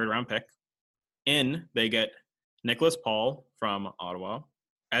 and a 3rd-round pick. They get Nicholas Paul from Ottawa,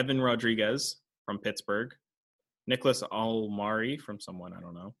 Evan Rodriguez from Pittsburgh, Nicholas Almari from someone, I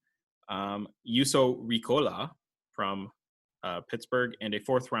don't know, Juuso Riikola from Pittsburgh, and a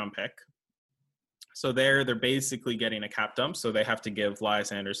 4th-round pick. So they're basically getting a cap dump, so they have to give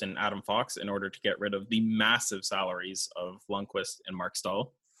Lias Anderson and Adam Fox in order to get rid of the massive salaries of Lundqvist and Mark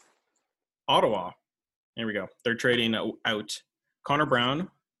Stahl. Ottawa, here we go. They're trading out Connor Brown,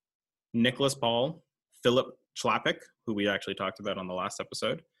 Nicholas Paul, Philip Chlapik, who we actually talked about on the last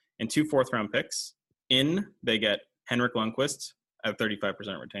episode, and 2 4th-round picks. They get Henrik Lundqvist at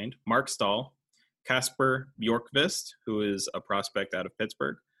 35% retained, Mark Stahl, Kasper Bjorkvist, who is a prospect out of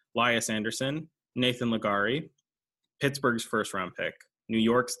Pittsburgh, Lias Anderson, Nathan Legare, Pittsburgh's 1st-round pick, New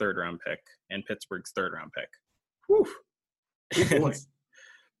York's 3rd-round pick, and Pittsburgh's 3rd-round pick. Whew. Boy.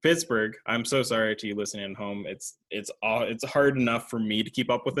 Pittsburgh, I'm so sorry to you listening at home. It's hard enough for me to keep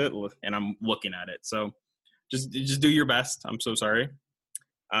up with it, and I'm looking at it. So just do your best. I'm so sorry.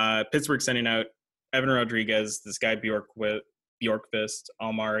 Pittsburgh sending out Evan Rodriguez, this guy Bjorkvist,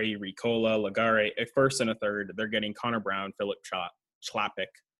 Almari, Riikola, Legare, a 1st and a 3rd. They're getting Connor Brown, Philip Chlapik,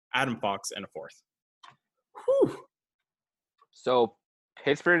 Adam Fox, and a 4th. Whew. So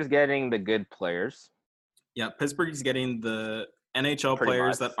Pittsburgh is getting the good players. Yeah, Pittsburgh is getting the NHL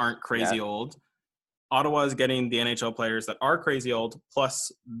players that aren't crazy old. Ottawa is getting the NHL players that are crazy old, plus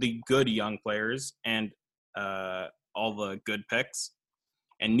the good young players and all the good picks.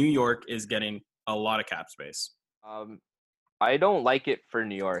 and New York is getting a lot of cap space. I don't like it for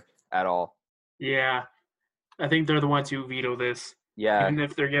New York at all. Yeah, I think they're the ones who veto this. Yeah. Even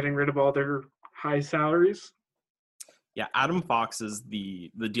if they're getting rid of all their high salaries. Yeah, Adam Fox is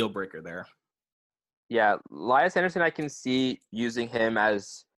the deal breaker there. Yeah, Elias Anderson, I can see using him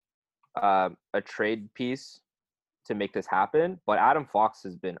as a trade piece to make this happen, but Adam Fox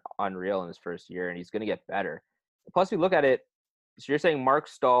has been unreal in his first year, and he's going to get better. Plus, we look at it, so you're saying Mark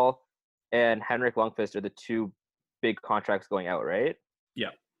Stahl and Henrik Lundqvist are the two big contracts going out, right?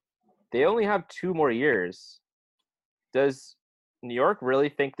 Yeah. They only have 2 more years. Does New York really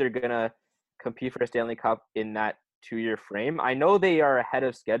think they're going to compete for a Stanley Cup in that 2-year frame? I know they are ahead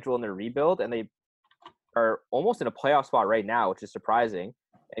of schedule in their rebuild, and they are almost in a playoff spot right now, which is surprising,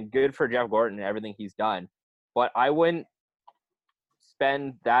 and good for Jeff Gorton and everything he's done. But I wouldn't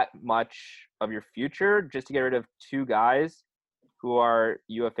spend that much of your future just to get rid of 2 guys who are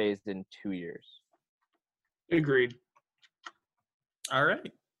UFAs in 2 years. Agreed. All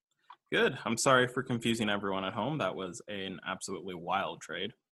right. Good. I'm sorry for confusing everyone at home. That was an absolutely wild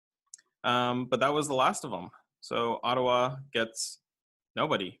trade. But that was the last of them. So Ottawa gets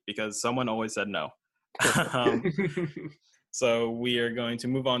nobody because someone always said no. So we are going to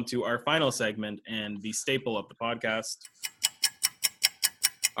move on to our final segment and the staple of the podcast,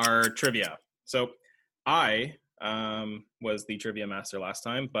 our trivia. So I was the trivia master last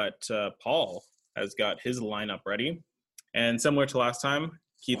time, but Paul has got his lineup ready. And similar to last time,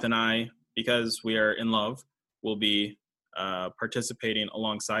 Keith and I, because we are in love, will be participating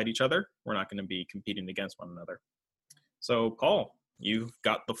alongside each other. We're not going to be competing against one another. So, Paul, you've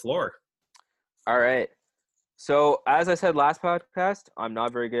got the floor. All right. So, as I said last podcast, I'm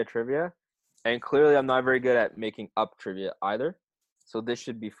not very good at trivia. And clearly, I'm not very good at making up trivia either. So, this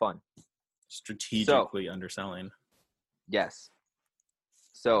should be fun. Strategically underselling. Yes.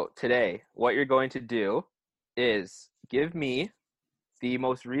 So, today, what you're going to do is give me the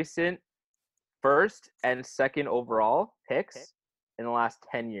most recent first and second overall picks in the last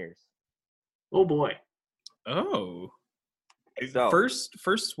 10 years. Oh, boy. Oh. So,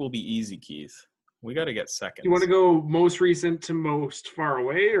 first will be easy, Keith. We got to get seconds. You want to go most recent to most far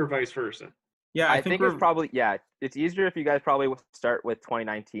away or vice versa? Yeah, I think it's probably, it's easier if you guys probably start with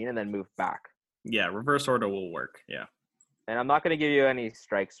 2019 and then move back. Yeah, reverse order will work. Yeah. And I'm not going to give you any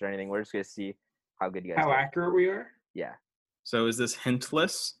strikes or anything. We're just going to see how good you guys How are. accurate we are? Yeah. So is this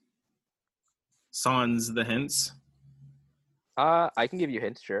hintless? Sans the hints? I can give you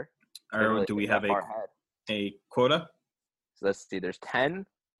hints, sure. Or do we have a quota? So let's see. There's 10.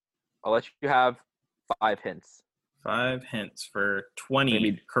 I'll let you have 5 hints. 5 hints for 20,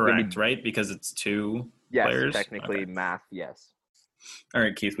 maybe, correct, right? Because it's 2 players? Yes, technically okay. Math, yes. All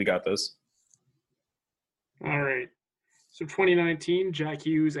right, Keith, we got this. All right. So 2019, Jack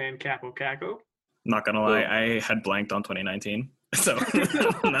Hughes and Capo Caco. Not going to lie, I had blanked on 2019. So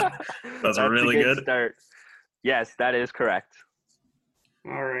that's really a good start. Yes, that is correct.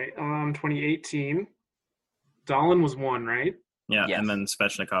 All right. 2018, Dahlin was 1, right? Yeah, yes. And then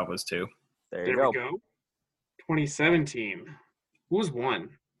Svechnikov was 2. There we go. 2017, who was 1?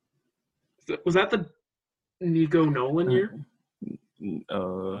 Was that the Nico Nolan year?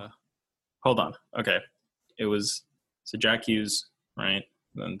 Hold on. Okay. It was Jack Hughes, right?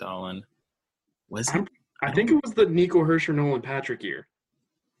 Then Dahlin. Was it? I think it was the Nico Herscher Nolan Patrick year.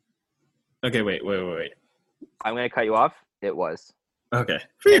 Okay, wait. I'm going to cut you off. It was. Okay.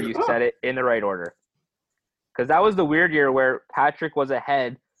 And you said it in the right order. Because that was the weird year where Patrick was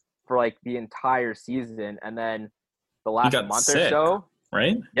ahead for like the entire season, and then the last month sick, or so,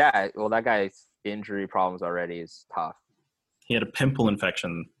 right? Yeah, well, that guy's injury problems already is tough. He had a pimple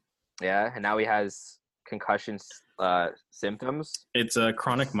infection. Yeah, and now he has concussion symptoms. It's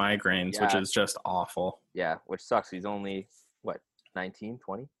chronic migraines, which is just awful. Yeah, which sucks. He's only, 19,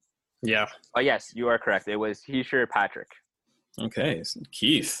 20? Yeah. Oh, yes, you are correct. It was Heischer Patrick. Okay,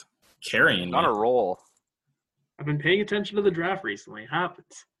 Keith, carrying me. On a roll. I've been paying attention to the draft recently. It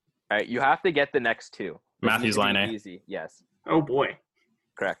happens. All right, you have to get the next 2. Matthews Laine. Easy, yes. Oh, boy.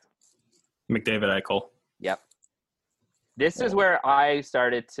 Correct. McDavid Eichel. Yep. This is where I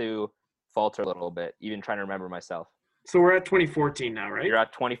started to falter a little bit, even trying to remember myself. So we're at 2014 now, right? You're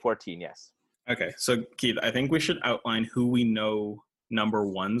at 2014, yes. Okay, so Keith, I think we should outline who we know number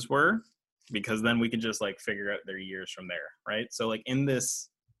 1s were, because then we can just figure out their years from there, right? So in this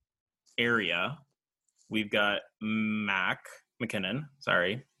area, we've got McKinnon.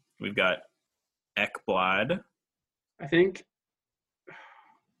 Sorry, we've got Ekblad. I think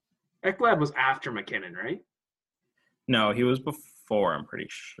Ekblad was after McKinnon, right? No, he was before. I'm pretty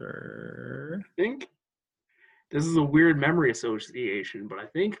sure. I think This is a weird memory association, but I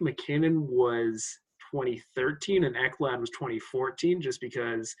think McKinnon was 2013 and Ekblad was 2014, just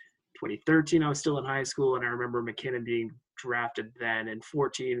because 2013 I was still in high school and I remember McKinnon being drafted then, and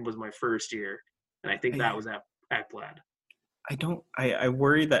 14 was my first year, and I think that was at Ekblad. I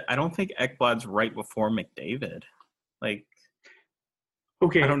worry that I don't think Ekblad's right before McDavid. Like,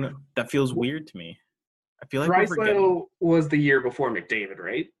 okay, I don't know. That feels weird to me. I feel like we're forgetting. Draisaitl was the year before McDavid,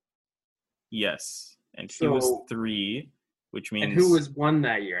 right? Yes, and he was 3, which means. And who was 1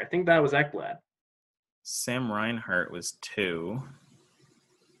 that year? I think that was Ekblad. Sam Reinhart was 2.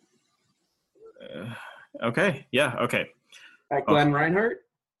 Okay, yeah, okay. Ekblad and Reinhart?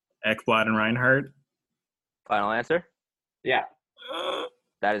 Ekblad and Reinhart. Final answer? Yeah.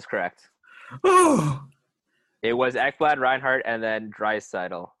 That is correct. Oh! It was Ekblad, Reinhart, and then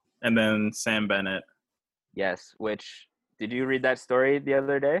Draisaitl. And then Sam Bennett. Yes, which, did you read that story the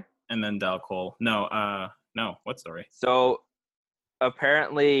other day? And then Dal Cole. No, what story? So,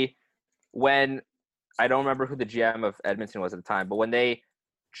 apparently, when, I don't remember who the GM of Edmonton was at the time, but when they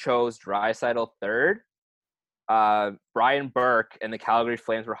chose Draisaitl third, Brian Burke and the Calgary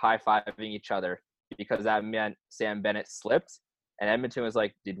Flames were high-fiving each other because that meant Sam Bennett slipped. And Edmonton was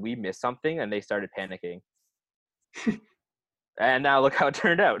like, did we miss something? And they started panicking. And now look how it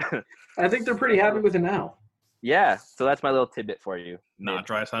turned out. I think they're pretty happy with it now. Yeah, so that's my little tidbit for you. Nah,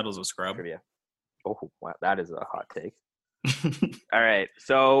 Draisaitl's a scrub. Trivia. Oh, wow, that is a hot take. All right,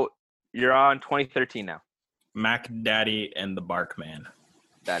 so you're on 2013 now. Mac Daddy and the Barkman.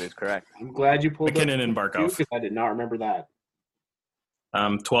 That is correct. I'm glad you pulled McKinnon and Barkov. because I did not remember that.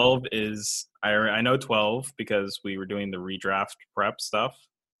 12 is I know 12 because we were doing the redraft prep stuff,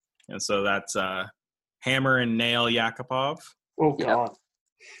 and so that's Hammer and Nail Yakupov. Oh God.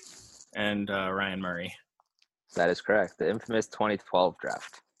 And Ryan Murray. That is correct. The infamous 2012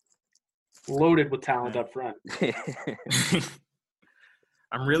 draft. Loaded with talent up front.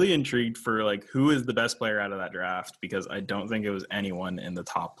 I'm really intrigued for like who is the best player out of that draft because I don't think it was anyone in the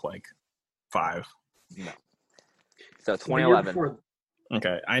top like 5. No. So 2011.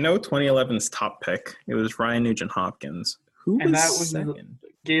 Okay, I know 2011's top pick. It was Ryan Nugent-Hopkins. Who was that was second?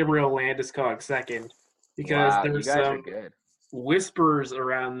 Gabriel Landeskog second, because Wow, there you was guys are some good. whispers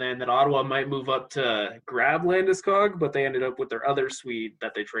around then that Ottawa might move up to grab Landeskog, but they ended up with their other Swede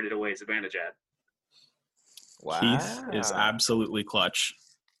that they traded away Zibanejad. Wow. Keith is absolutely clutch.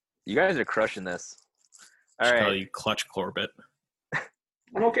 You guys are crushing this. All Should right. call you Clutch Corbett.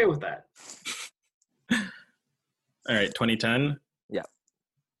 I'm okay with that. All right, 2010. Yeah.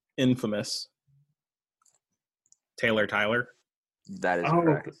 Infamous. Tyler. That is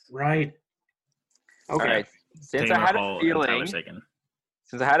correct. Right. Okay. All right. Since Taylor I had Hall a and Tyler feeling, Seguin.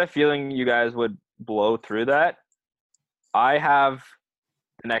 you guys would blow through that, I have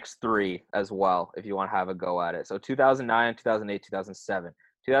the next 3 as well, if you want to have a go at it. So 2009, 2008, 2007.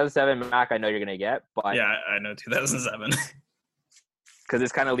 2007, Mac, I know you're going to get, but Yeah, I know 2007. because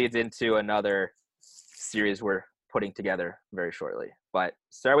this kind of leads into another series we're putting together very shortly. But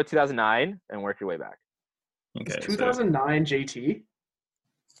start with 2009 and work your way back. Okay. Is 2009 JT?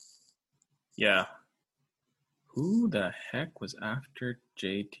 Yeah. Who the heck was after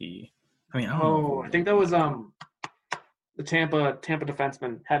JT? I mean, I don't know. I think that was the Tampa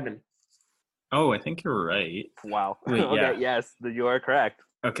defenseman Hedman. Oh, I think you're right. Wow. Wait, Okay, yeah. yes, you are correct.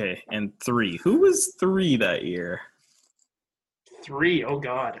 Okay, and 3. Who was 3 that year? 3. Oh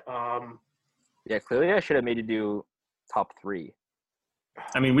God. Yeah, clearly I should have made you do top 3.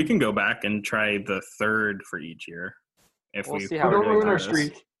 I mean, we can go back and try the 3rd for each year. If We'll we see how don't we're doing ruin our this.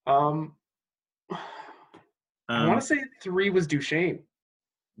 streak. I want to say 3 was Duchesne.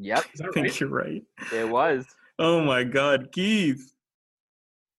 Yep, Is I that think right? you're right. it was. Oh my God, Keith.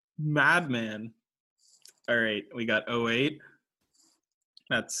 Madman. All right, we got 08.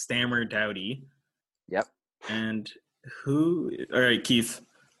 That's Stammer Dowdy. Yep. And who? All right, Keith.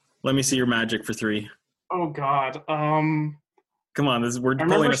 Let me see your magic for 3. Oh God. Come on, we're I pulling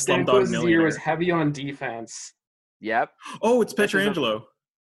remember a Slumdog Stamkos's year Millionaire. was heavy on defense. Yep. Oh, it's This is a- Pietrangelo.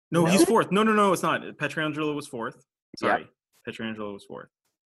 No, he's 4th. No, it's not. Pietrangelo was 4th. Sorry. Yep. Pietrangelo was 4th.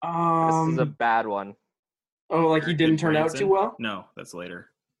 This is a bad one. Like he didn't turn out too well? No, that's later.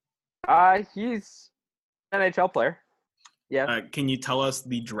 He's an NHL player. Yeah. Can you tell us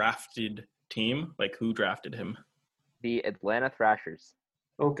the drafted team? Like, who drafted him? The Atlanta Thrashers.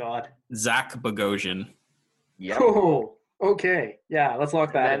 Oh God. Zach Bogosian. Yep. Oh, okay. Yeah, let's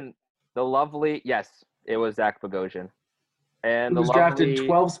lock that in. And then the lovely, yes, it was Zach Bogosian. And He was drafted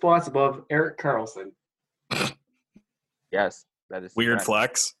 12 spots above Eric Carlson. Yes, that is Weird correct.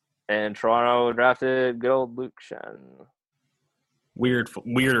 flex. And Toronto drafted good old Luke Shen.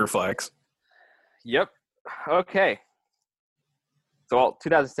 Weirder flex. Yep. Okay. So, well,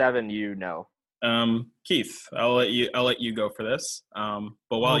 2007, Keith, I'll let you go for this.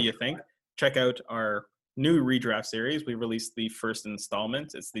 But while you think, check out our new redraft series. We released the first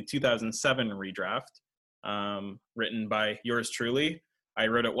installment. It's the 2007 redraft, written by yours truly. I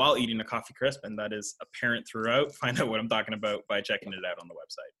wrote it while eating a coffee crisp, and that is apparent throughout. Find out what I'm talking about by checking it out on the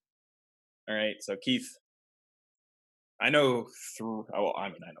website. All right, so Keith, I know I know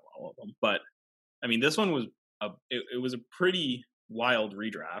all of them, but I mean, this one was it was a pretty wild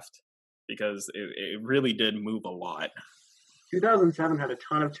redraft because it really did move a lot. 2007 had a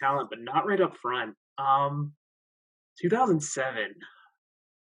ton of talent, but not right up front. 2007.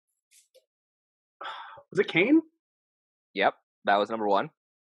 Was it Kane? Yep, that was number 1.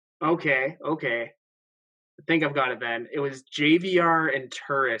 Okay. I think I've got it then. It was JVR and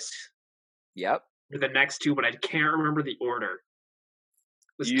Turris. Yep. For the next two, but I can't remember the order.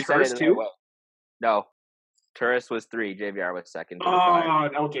 Was You Turris said it 2? No. Turris was 3. JVR was 2nd. Oh,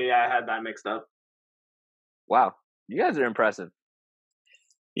 okay. Yeah, I had that mixed up. Wow. You guys are impressive.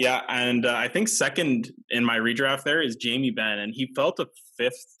 Yeah, and I think second in my redraft there is Jamie Benn, and he fell to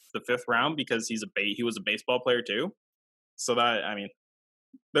the fifth round because he was a baseball player too. So that, I mean,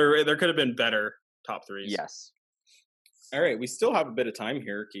 there could have been better top threes. Yes. All right, we still have a bit of time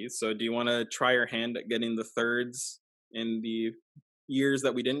here, Keith. So do you want to try your hand at getting the thirds in the years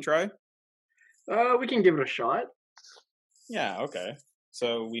that we didn't try? We can give it a shot. Yeah, okay.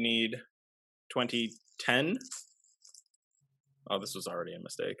 So we need 2010. Oh, this was already a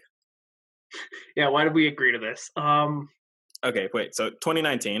mistake. Yeah, why did we agree to this? Okay, wait. So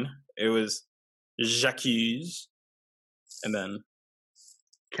 2019, it was Jacques, and then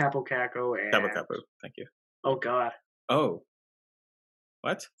Capo Caco and Capo. Thank you. Oh God. Oh.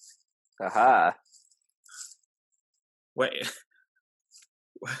 What? Aha. Wait.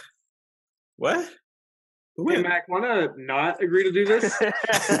 What? Hey, Mac, want to not agree to do this?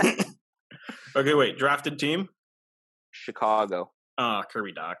 Okay, wait. Drafted team? Chicago.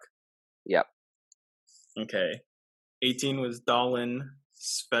 Kirby Doc. Yep. Okay. 18 was Dahlin,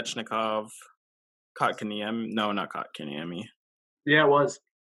 Svechnikov, Kotkaniemi. No, not Kotkaniemi. Yeah, it was.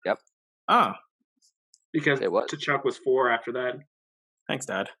 Yep. Ah. Because it was. Tkachuk was 4 after that. Thanks,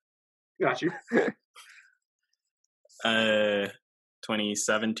 Dad. Got you.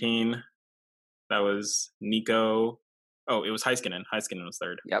 2017, that was Nico. Oh, it was Heiskanen. Heiskanen was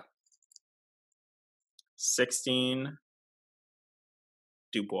 3rd. Yep. 16,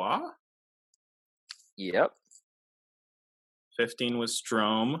 Dubois. Yep. 15 was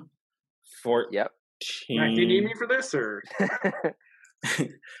Strome. 14. Yep. Mac, do you need me for this, or?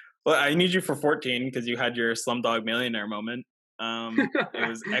 Well, I need you for 14 because you had your Slumdog Millionaire moment. It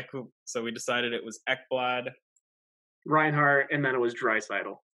was so we decided it was Ekblad, Reinhardt, and then it was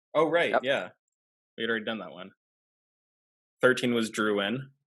Draisaitl. Oh, right, Yep. yeah. We had already done that one. 13 was Drouin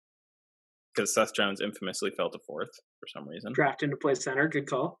because Seth Jones infamously fell to 4th for some reason. Draft him to play center. Good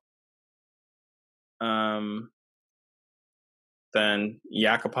call. Then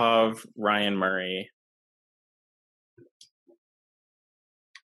Yakupov, Ryan Murray.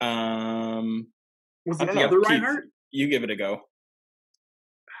 Was I it don't the know. other Keith, Reinhardt? you give it a go.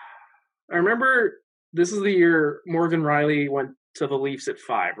 I remember this is the year Morgan Riley went to the Leafs at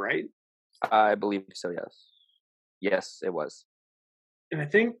 5, right? I believe so, yes. Yes, it was. And I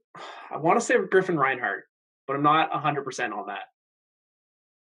think, I want to say Griffin Reinhardt, but I'm not 100% on that.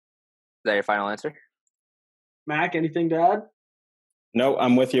 Is that your final answer? Mac, anything to add? No,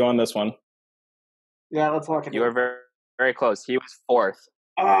 I'm with you on this one. Yeah, let's lock it You were very, very close. He was 4th.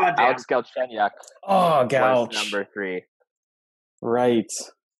 Ah, damn. Alex Galchenyuk Oh, was number 3. Right.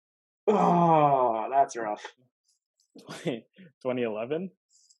 Oh, that's rough. 2011?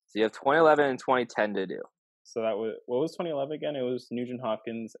 So you have 2011 and 2010 to do. So that was, what was 2011 again? It was Nugent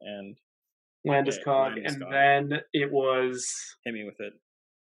Hopkins and Landeskog, and then it was hit me with it.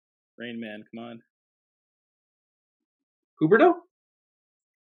 Rain Man, come on. Huberdeau?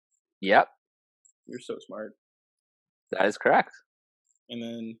 Yep, You're so smart. that is correct. And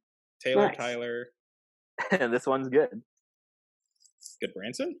then Taylor Nice. Tyler. And this one's good. Good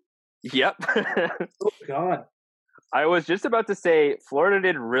Branson? Yep. Oh, God. I was just about to say Florida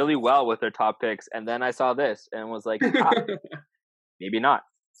did really well with their top picks, and then I saw this and was like, maybe not.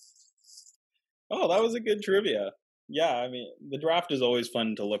 Oh, that was a good trivia. Yeah, I mean, the draft is always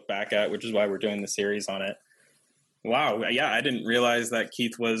fun to look back at, which is why we're doing the series on it. Wow, yeah, I didn't realize that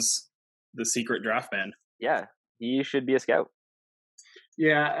Keith was the secret draft man. Yeah, he should be a scout.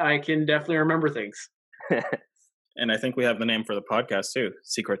 Yeah, I can definitely remember things. And I think we have the name for the podcast too,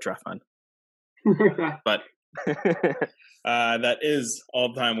 Secret Draft Man. But that is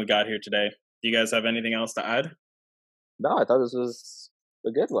all the time we got here today. Do you guys have anything else to add? No, I thought this was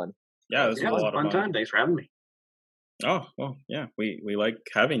a good one. Yeah, this was a lot of fun. Time. Thanks for having me. Oh, well, yeah, we like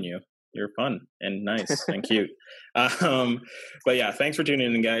having you. You're fun and nice and cute. But yeah, thanks for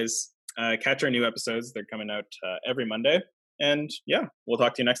tuning in, guys. Catch our new episodes. They're coming out every Monday. And yeah, we'll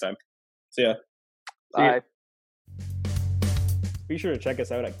talk to you next time. See ya. Bye. Be sure to check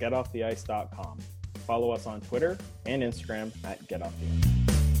us out at getofftheice.com. Follow us on Twitter and Instagram at getofftheice.